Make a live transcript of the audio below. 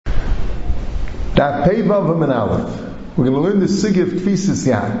That Peivav and Aleph. We're going to learn the Sugya of Tfisas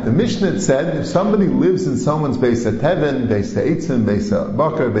Yad. The Mishnah said, if somebody lives in someone's Beis HaTeven, Beis HaEitzim, Beis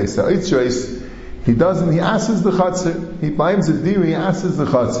HaBakar, Beis HaEitzreis, he asks the Chatzir. He blames the deer, he asks the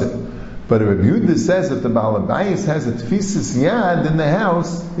Chatzir. But Rabbi Yehuda says if the Baal HaBayis has a Tfisas Yad in the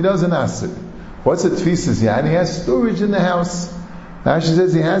house, he doesn't ask it. What's a Tfisas Yad? He has storage in the house. Rashi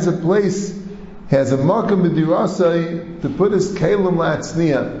says he has a place, he has a Makam B'dirasai to put his Kalim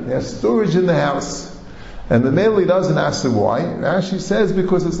La'atzniya. He has storage in the house. And the Meli doesn't ask him why. Rashi says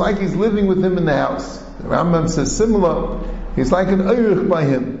because it's like he's living with him in the house. The Rambam says similar. He's like an Eirich by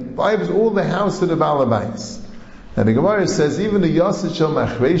him. Buys all the house of the Baal HaBayis. And the Gemara says even a Yasid Shel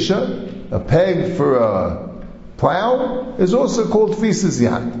Machresha, a peg for a plow, is also called Tfisas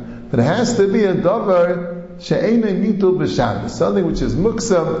Yad. But it has to be a Davar She'ena Nitul B'Shabbos. Something which is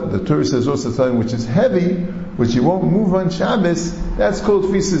Muksa. The Torah says also something which is heavy, which you won't move on Shabbos. That's called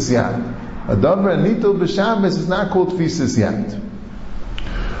Tfisas Yad. A davar nitul b'Shabbos is not called Tfisas Yad.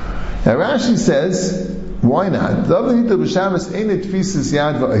 Now Rashi says, why not? Davar nitul b'Shabbos ain't it Tfisas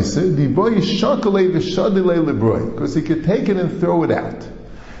Yad v'Oiser. The boy is shakalei v'shadilei lebroi, because he could take it and throw it out.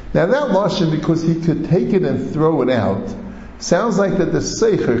 Now that lashon, because he could take it and throw it out, sounds like that the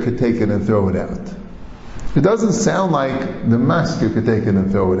seicher could take it and throw it out. It doesn't sound like the masker could take it and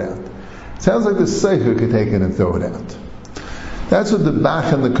throw it out. It sounds like the seicher could take it and throw it out. That's what the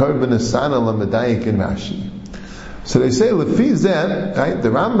Bach and the Korban Sanal and Medayik in Rashi. So they say Lefi Zeh, right? The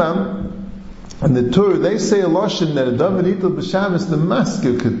Rambam and the Torah, they say a lashon that a davar nitul b'Shabbos, the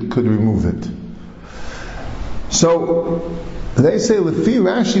masker could remove it. So they say Lefi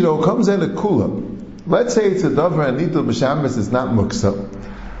Rashi though comes out of kula. Let's say it's a davar nitul b'Shabbos, it's not muksa,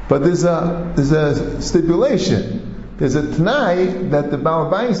 but there's a stipulation. There's a t'nai that the Baal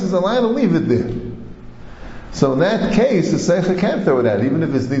HaBayis is allowed to leave it there. So in that case, the Seicha can't throw it out, even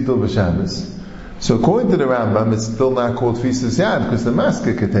if it's Nitul B'Shabbos. So according to the Rambam, it's still not called Tfisas Yad, because the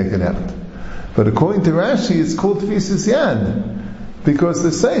masker could take it out. But according to Rashi, it's called Tfisas Yad, because the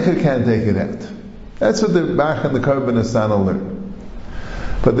Seicha can't take it out. That's what the Bach and the Korban Asana learn.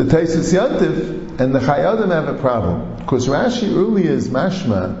 But the Taisus Yantiv and the Chayadim have a problem, because Rashi earlier is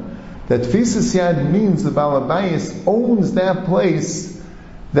mashma, that Tfisas Yad means the Baal HaBayis owns that place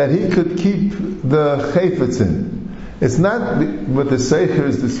that he could keep the chayfetz in. It's not with the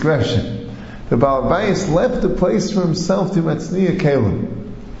seicher's discretion. The Baal HaBayis left the place for himself to matzniya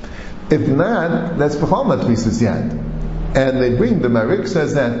kelim. If not, that's b'chol not Tfisas Yad. And they bring, the Marik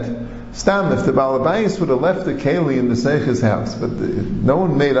says that, stam, if the Baal HaBayis would have left the keli in the seicher's house, but no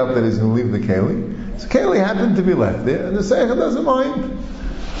one made up that he's going to leave the keli, so keli happened to be left there, and the seicher doesn't mind.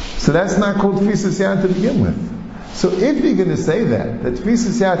 So that's not called Tfisas Yad to begin with. So if you're going to say that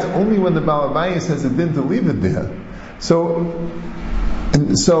Tfisas Yad is only when the Baal HaBayis has a din to leave it there, so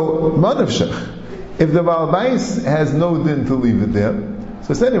Manavshach, if the Baal HaBayis has no din to leave it there,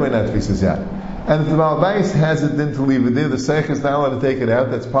 so it's anyway not Tfisas Yad. And if the Baal HaBayis has a din to leave it there, the Seich is not allowed to take it out,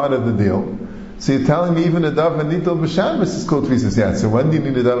 that's part of the deal. So you're telling me even a davar nitul b'Shabbos is called Tfisas Yad. So when do you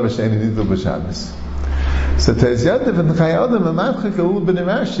need a davar she'eni nitul b'Shabbos? So Tez Yantiv and Chayadim and Matchik a little bit in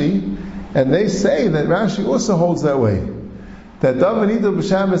Rashi, and they say that Rashi also holds that way. That davar nitul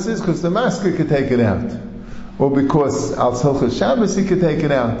b'Shabbos is because the masker could take it out, or because al tzilchas Shabbos he could take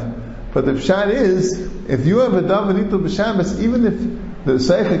it out. But the pshat is, if you have a davar nitul b'Shabbos, even if the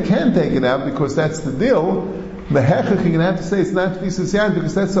seicha can take it out, because that's the deal, the hechach you're going to have to say it's not Tfisas Yad,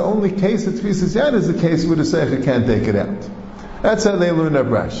 because that's the only case that Tfisas Yad is the case where the seicha can't take it out. That's how they learn up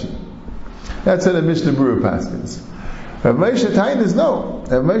Rashi. That's how the Mishnah Berurah paskins. Rav Moshe Tainas no.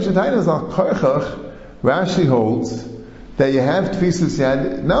 Rav Moshe Tainas al Karchach, Rashi holds that you have Tfisas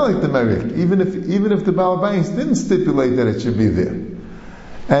Yad, not like the Merik, even if the Baal HaBayis didn't stipulate that it should be there.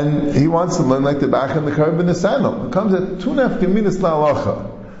 And he wants to learn like the Bach and the Korban Asano. It comes at two nafkaminas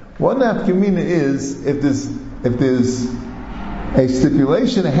la'alacha. One nafkamina is if there's a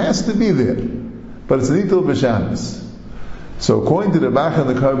stipulation, it has to be there, but it's nitul b'Shabbos. So according to the Bach and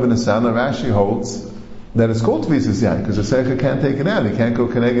the Korban Asano, Rashi holds that it's called Tfisas Yad because the Seicher can't take it out; he can't go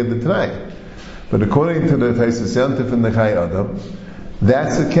connected the Tanai. But according to the Taisus Yantif and the Chai Adam,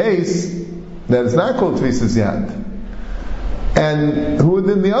 that's a case that it's not called Tfisas Yad. And who would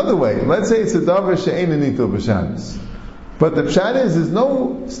then the other way? Let's say it's a davar she'ein nitul b'Shabbos, but the pshat is there's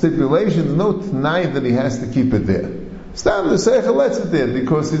no stipulation, there's no t'nai that he has to keep it there. Stam the seicher lets it there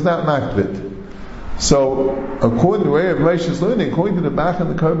because he's not makbid. So according to the way of Moshe's learning, according to the Bach and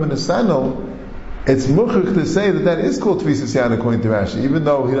the Korban Asano, it's muchach to say that is called Tfisas Yad according to Rashi, even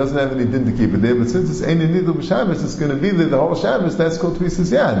though he doesn't have any din to keep it there. But since it's ein nitul b'Shabbos, it's going to be there the whole Shabbos. That's called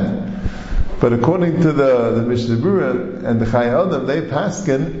Tfisas Yad. But according to the Mishnah Berurah and the Chai Adam, they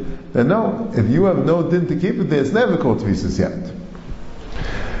paskin that no, if you have no din to keep it there, it's never called tvisas yad.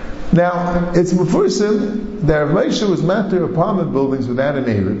 Now, it's mufursim that Rav Moshe was matter apartment buildings without an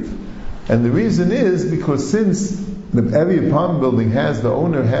Erev. And the reason is because since every apartment building the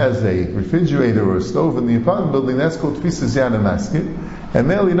owner has a refrigerator or a stove in the apartment building, that's called tvisas yad and masket. And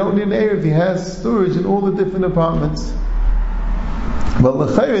now you don't need an Erev, he has storage in all the different apartments. But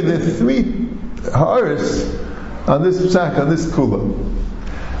l'chayr, there are three ha'aris on this psak, on this kula.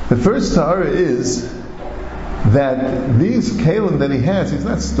 The first ha'ara is that these kalim that he has, he's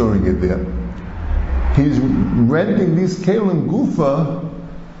not storing it there. He's renting these kalim gufa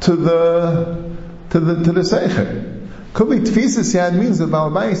to the seicher. Could be tfisas yad means that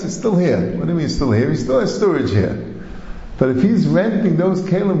Baal Bayis is still here. What do you mean still here? He still has storage here. But if he's renting those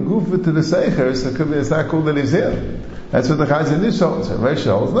kalim gufa to the seicher, so could be it's not cool that he's here. That's what the Chazon Ish holds. Rashi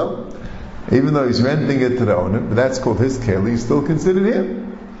holds no. Even though he's renting it to the owner, but that's called his keli, he's still considered here.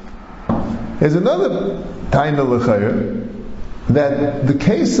 There's another Taina l'chayr, that the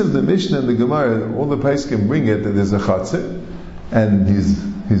case of the Mishnah and the Gemara, all the Pais can bring it, that there's a chatzir, and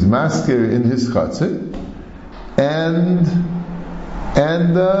he's masker in his chatzir, and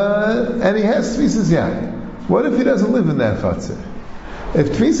he has tvisas yad. What if he doesn't live in that chatzir?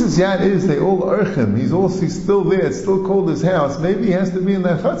 If tvisas yad is they all urchim, he's still there, it's still called his house, maybe he has to be in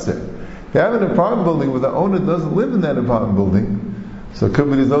that chatzir. If you have an apartment building where the owner doesn't live in that apartment building, so it could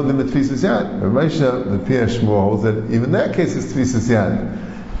be there's no limit tvisas yad. Rav Moshe, the Piyah Shmuel, holds that even in that case it's tvisas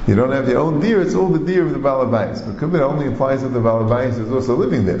yad. You don't have your own deer, it's all the deer of the Baal Bayis. But could be it only applies if the Baal Bayis is also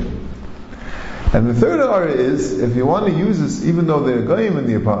living there. And the third area is, if you want to use this, even though they're goyim in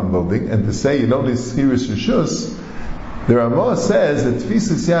the apartment building, and to say you don't need schiris rishus, the Ramah says that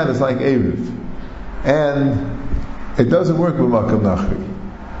tvisas yad is like Erev. And it doesn't work with Makam Nachri.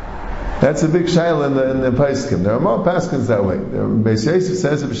 That's a big shaila in the Paiskim. There are more Paskins that way. Beis Yosef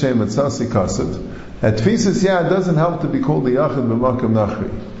says of Shem Matzasi Kasset that tvisas yad doesn't help to be called the Yachid b'Makam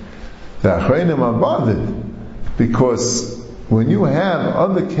Nachri. The Achreinim are bothered because when you have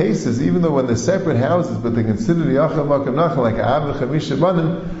other cases, even though when they're separate houses, but they consider the Yachid b'Makam Nachri, like Av v'Chamisha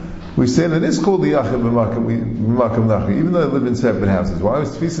Banim, we say that it is called the Yachid b'Makam Nachri, even though they live in separate houses. Why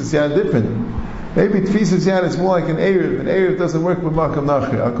was tvisas yad different? Maybe tfisas yad is more like an Erev, and Erev doesn't work with Makam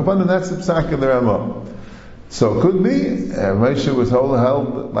Nachri. Al-Kapanim, that's the psak of the Ramah. So it could be, Moshe was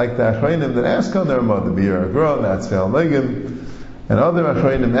held like the Achrayim that ask on the Ramah, the Bir Agra, that's the Al-Megim, and other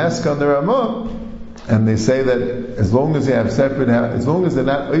Achrayim ask on the Ramah, and they say that as long as they have separate houses, as long as they're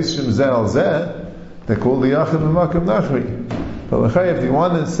not Oishim Zeh al Zeh, they're called the Yachid Makam Nachri. But if you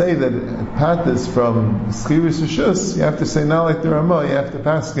want to say that Pat is from Schiris Rishus, you have to say not like the Ramah, you have to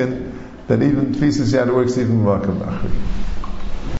paskin that even tfisas yad works even Makam Nachri.